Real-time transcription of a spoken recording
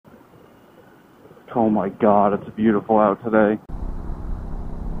Oh my God, it's beautiful out today.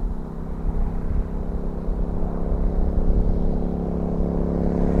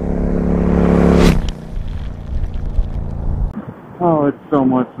 Oh, it's so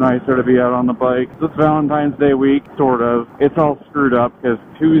much nicer to be out on the bike. It's Valentine's Day week, sort of. It's all screwed up because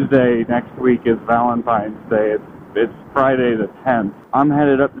Tuesday next week is Valentine's Day. It's Friday the 10th. I'm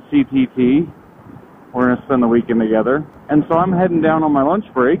headed up to CTT. We're going to spend the weekend together. And so I'm heading down on my lunch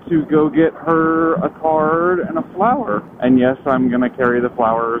break to go get her a card and a flower. And yes, I'm going to carry the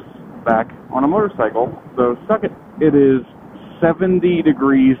flowers back on a motorcycle. So suck it. It is 70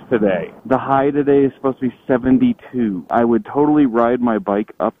 degrees today. The high today is supposed to be 72. I would totally ride my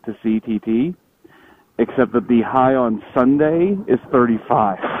bike up to CTT, except that the high on Sunday is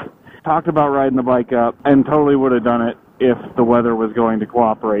 35. Talked about riding the bike up and totally would have done it if the weather was going to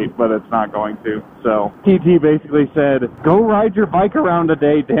cooperate, but it's not going to. So TT basically said, go ride your bike around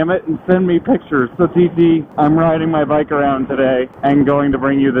today, damn it, and send me pictures. So TT, I'm riding my bike around today and going to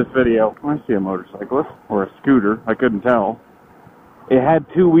bring you this video. I see a motorcyclist, or a scooter, I couldn't tell. It had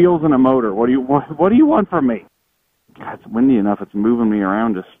 2 wheels and a motor. What do you want from me? God, it's windy enough, it's moving me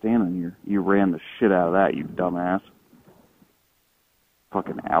around just standing here. You ran the shit out of that, you dumbass.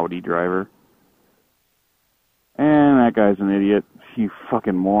 Fucking Audi driver. And that guy's an idiot. You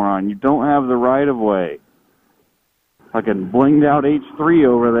fucking moron. You don't have the right-of-way. Fucking blinged out H3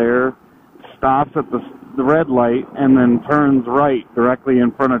 over there, stops at the red light, and then turns right directly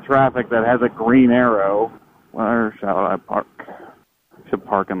in front of traffic that has a green arrow. Where shall I park? I should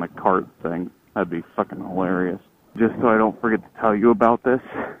park in the cart thing. That'd be fucking hilarious. Just so I don't forget to tell you about this.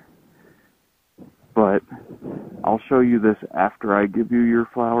 But I'll show you this after I give you your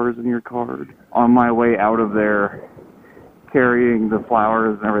flowers and your card. On my way out of there, carrying the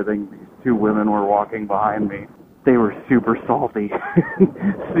flowers and everything, these 2 women were walking behind me. They were super salty.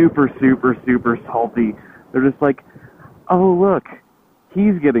 super salty. They're just like, oh look,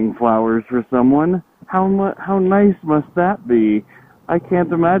 he's getting flowers for someone. How nice must that be? I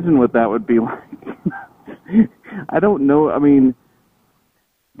can't imagine what that would be like. I don't know, I mean,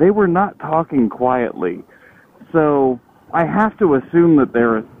 they were not talking quietly, so I have to assume that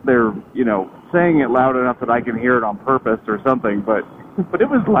they're you know, saying it loud enough that I can hear it on purpose or something, but it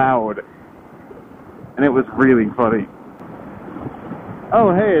was loud, and it was really funny.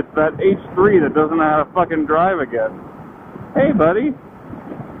 Oh, hey, it's that H3 that doesn't know how to fucking drive again. Hey, buddy.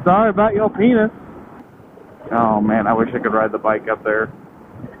 Sorry about your penis. Oh, man, I wish I could ride the bike up there.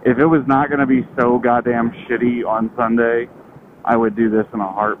 If it was not going to be so goddamn shitty on Sunday, I would do this in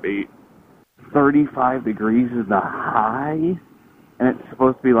a heartbeat. 35 degrees is the high, and it's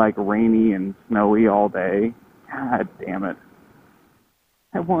supposed to be like rainy and snowy all day. God damn it.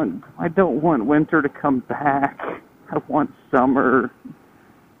 I don't want winter to come back. I want summer.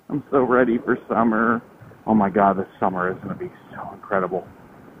 I'm so ready for summer. Oh my God, this summer is going to be so incredible.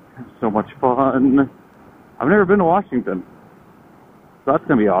 It's so much fun. I've never been to Washington, so that's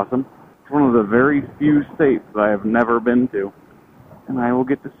going to be awesome. It's one of the very few states that I have never been to. And I will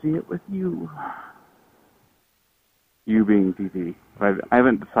get to see it with you. You being TT. I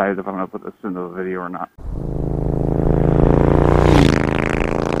haven't decided if I'm going to put this into the video or not.